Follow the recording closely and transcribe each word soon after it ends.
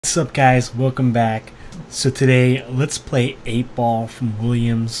What's up, guys? Welcome back. So today let's play 8 Ball from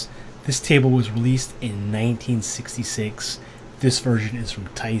Williams. This table was released in 1966. This version is from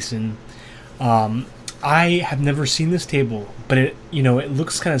Teisen. I have never seen this table, but it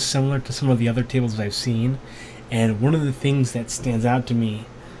looks kind of similar to some of the other tables I've seen. And one of the things that stands out to me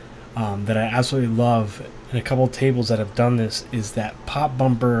that I absolutely love in a couple of tables that have done this is that pop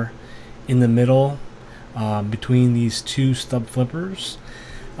bumper in the middle between these two stub flippers.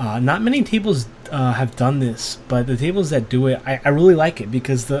 Not many tables have done this, but the tables that do it, I really like it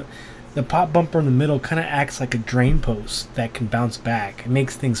because the pop bumper in the middle kind of acts like a drain post that can bounce back. It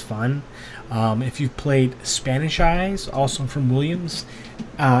makes things fun. If you've played Spanish Eyes, also from Williams,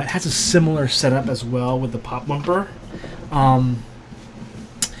 it has a similar setup as well with the pop bumper. And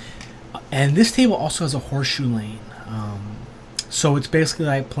this table also has a horseshoe lane. So it's basically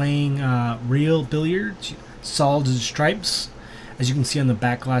like playing real billiards, solids and stripes, as you can see on the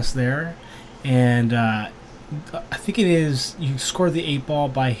back glass there. And I think it is, you score the 8 ball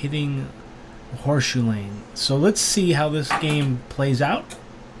by hitting the horseshoe lane. So let's see how this game plays out.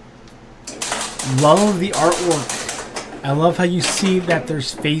 Love the artwork. I love how you see that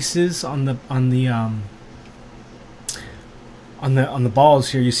there's faces on the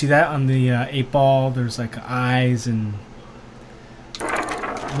balls here. You see that on the 8 ball. There's like eyes and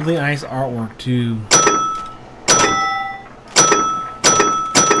really nice artwork too.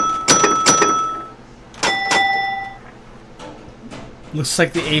 Looks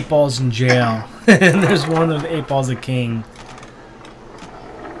like the 8 ball's in jail. And there's one of the 8 balls a king.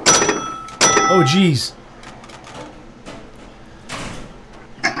 Oh geez.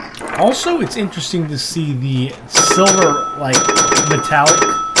 Also, it's interesting to see the silver, like, metallic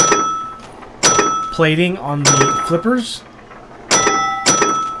plating on the flippers.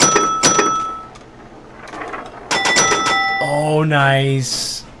 Oh,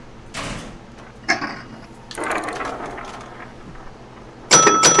 nice.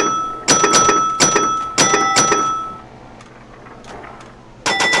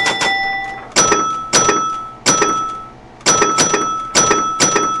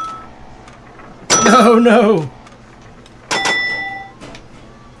 Oh no!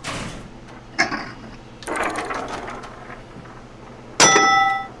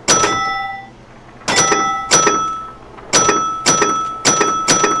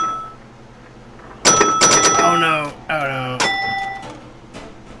 Oh no! Oh no!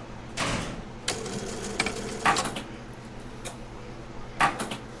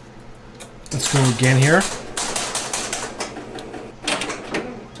 Let's go again here.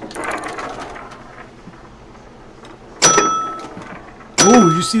 Ooh,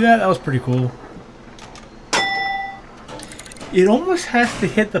 did you see that? That was pretty cool. It almost has to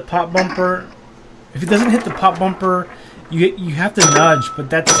hit the pop bumper. If it doesn't hit the pop bumper, you have to nudge, but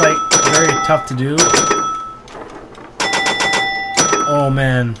that's like very tough to do. Oh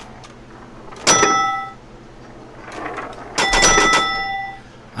man.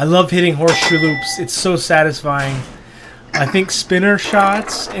 I love hitting horseshoe loops. It's so satisfying. I think spinner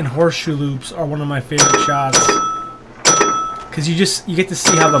shots and horseshoe loops are one of my favorite shots. Because you get to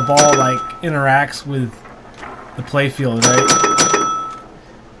see how the ball like interacts with the playfield, right?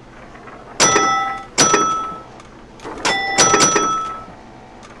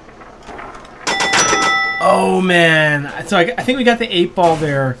 Oh man! So I think we got the 8 ball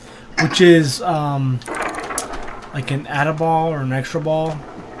there, which is like an add-a ball or an extra ball.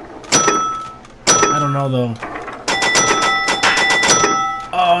 I don't know though.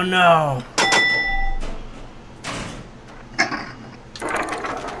 Oh no!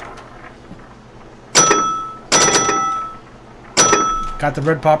 Got the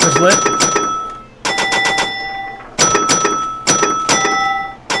red poppers lit.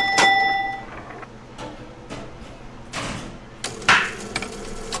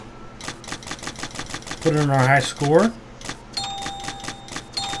 Put in our high score.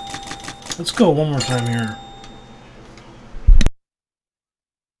 Let's go one more time here.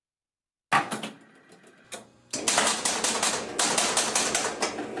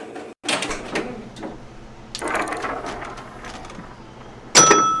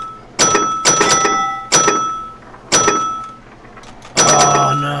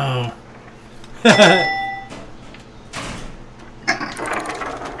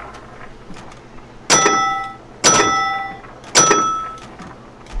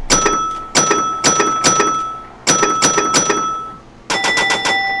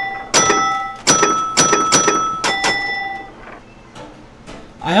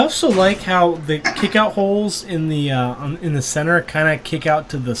 I also like how the kickout holes in the center kind of kick out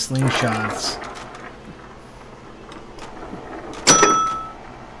to the slingshots.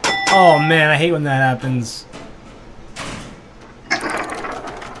 Oh man, I hate when that happens.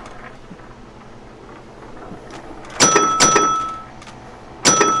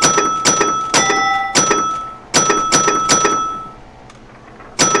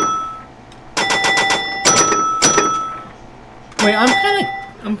 Wait,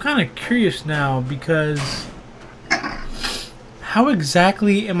 I'm kind of curious now because how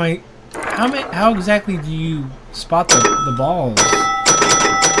exactly am I? How exactly do you spot the balls?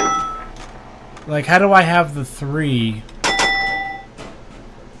 Like, how do I have the 3?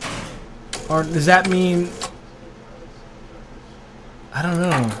 Or does that mean? I don't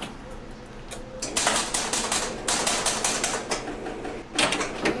know.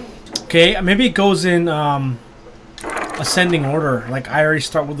 Okay, maybe it goes in ascending order. Like, I already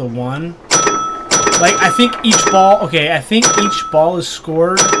start with the 1. Like, I think each ball. Okay, I think each ball is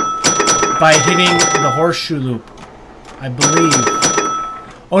scored by hitting the horseshoe loop. I believe.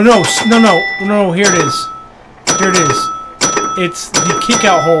 Oh no! No! Here it is. Here it is. It's the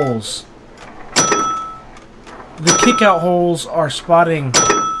kickout holes. The kickout holes are spotting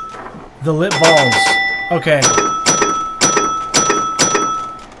the lit balls. Okay.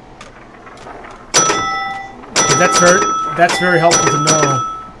 That's very helpful to know.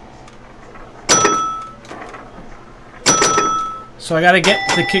 So I gotta get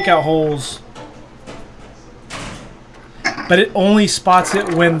the kickout holes, but it only spots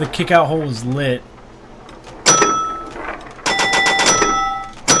it when the kickout hole is lit.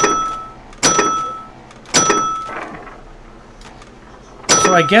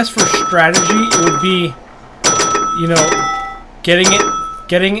 So I guess for strategy, it would be, you know,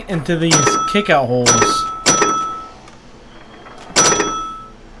 getting into these kickout holes.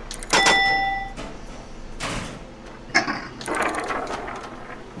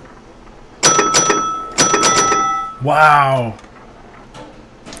 Wow.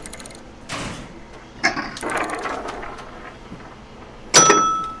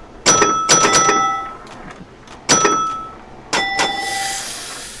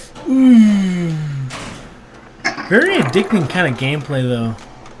 Very addicting kind of gameplay, though.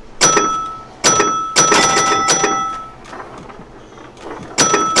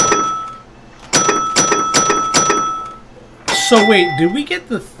 So wait, did we get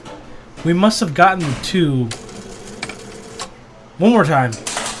the? We must have gotten the 2. One more time.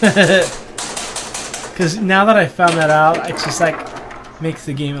 Because now that I found that out, it's just like makes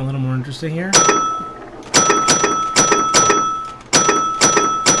the game a little more interesting here.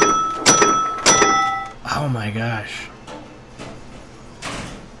 Oh my gosh.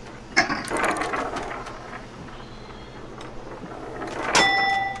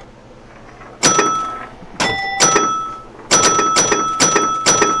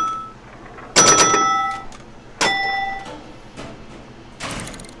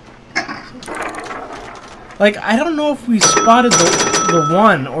 Like, I don't know if we spotted the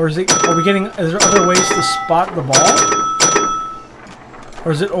 1, or is there other ways to spot the ball?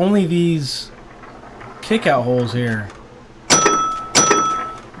 Or is it only these kickout holes here?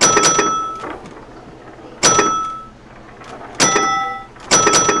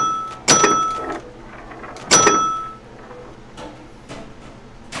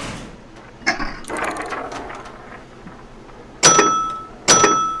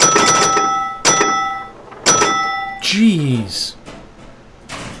 Jeez.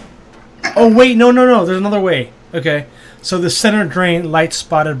 Oh wait, no, there's another way. Okay, so the center drain light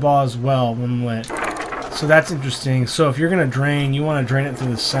spotted ball as well when lit. So that's interesting. So if you're gonna drain, you want to drain it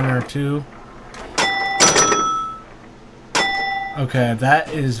through the center too. Okay, that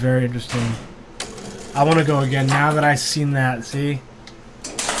is very interesting. I want to go again now that I've seen that. See?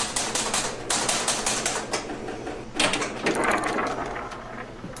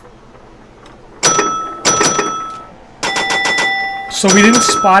 So we didn't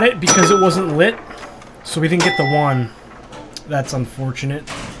spot it because it wasn't lit, so we didn't get the 1. That's unfortunate.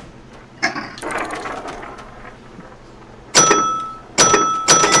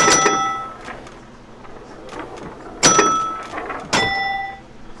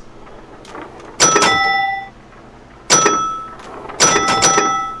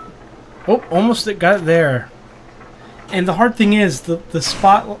 Oh, almost it got it there. And the hard thing is the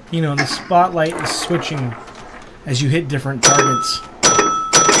spot, you know, the spotlight is switching as you hit different targets.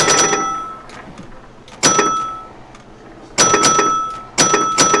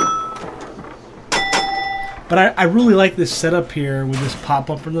 But I really like this setup here with this pop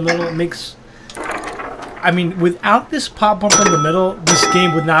bumper in the middle. It makes... I mean, without this pop bumper in the middle, this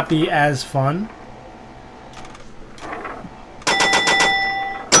game would not be as fun.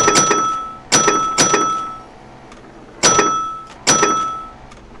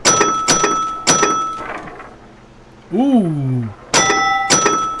 Ooh.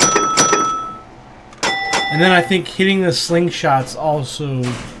 And then I think hitting the slingshots also.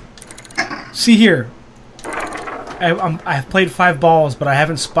 See here. I've played 5 balls, but I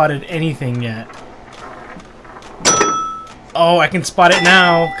haven't spotted anything yet. Oh, I can spot it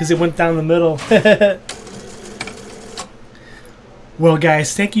now because it went down the middle. Well,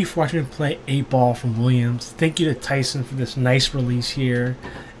 guys, thank you for watching me play 8 Ball from Williams. Thank you to Teisen for this nice release here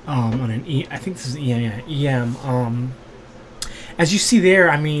on an I think this is EM. As you see there,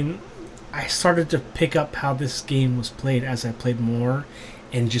 I mean, I started to pick up how this game was played as I played more,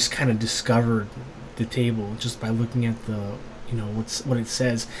 and just kind of discovered the table just by looking at the, you know, what it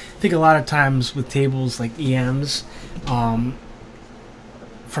says. I think a lot of times with tables like EMs,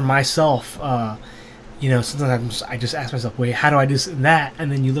 for myself, you know, sometimes I just ask myself, wait, how do I do that?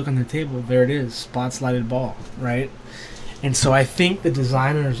 And then you look on the table, there it is, spot slided ball, right? And so I think the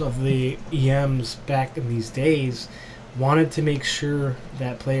designers of the EMs back in these days wanted to make sure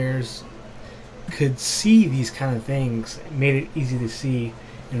that players could see these kind of things, made it easy to see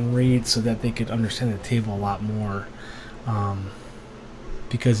and read so that they could understand the table a lot more.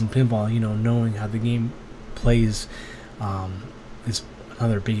 Because in pinball, you know, knowing how the game plays is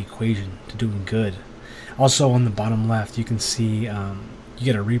another big equation to doing good. Also on the bottom left, you can see you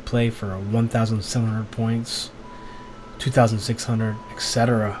get a replay for 1,700 points, 2,600,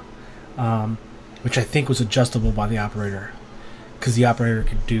 etc., which I think was adjustable by the operator, because the operator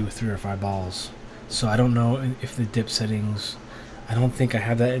could do 3 or 5 balls. So I don't know if the dip settings, I don't think I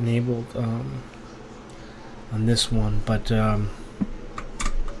have that enabled on this one, but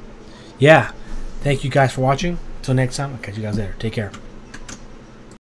yeah, thank you guys for watching. Until next time, I'll catch you guys later. Take care.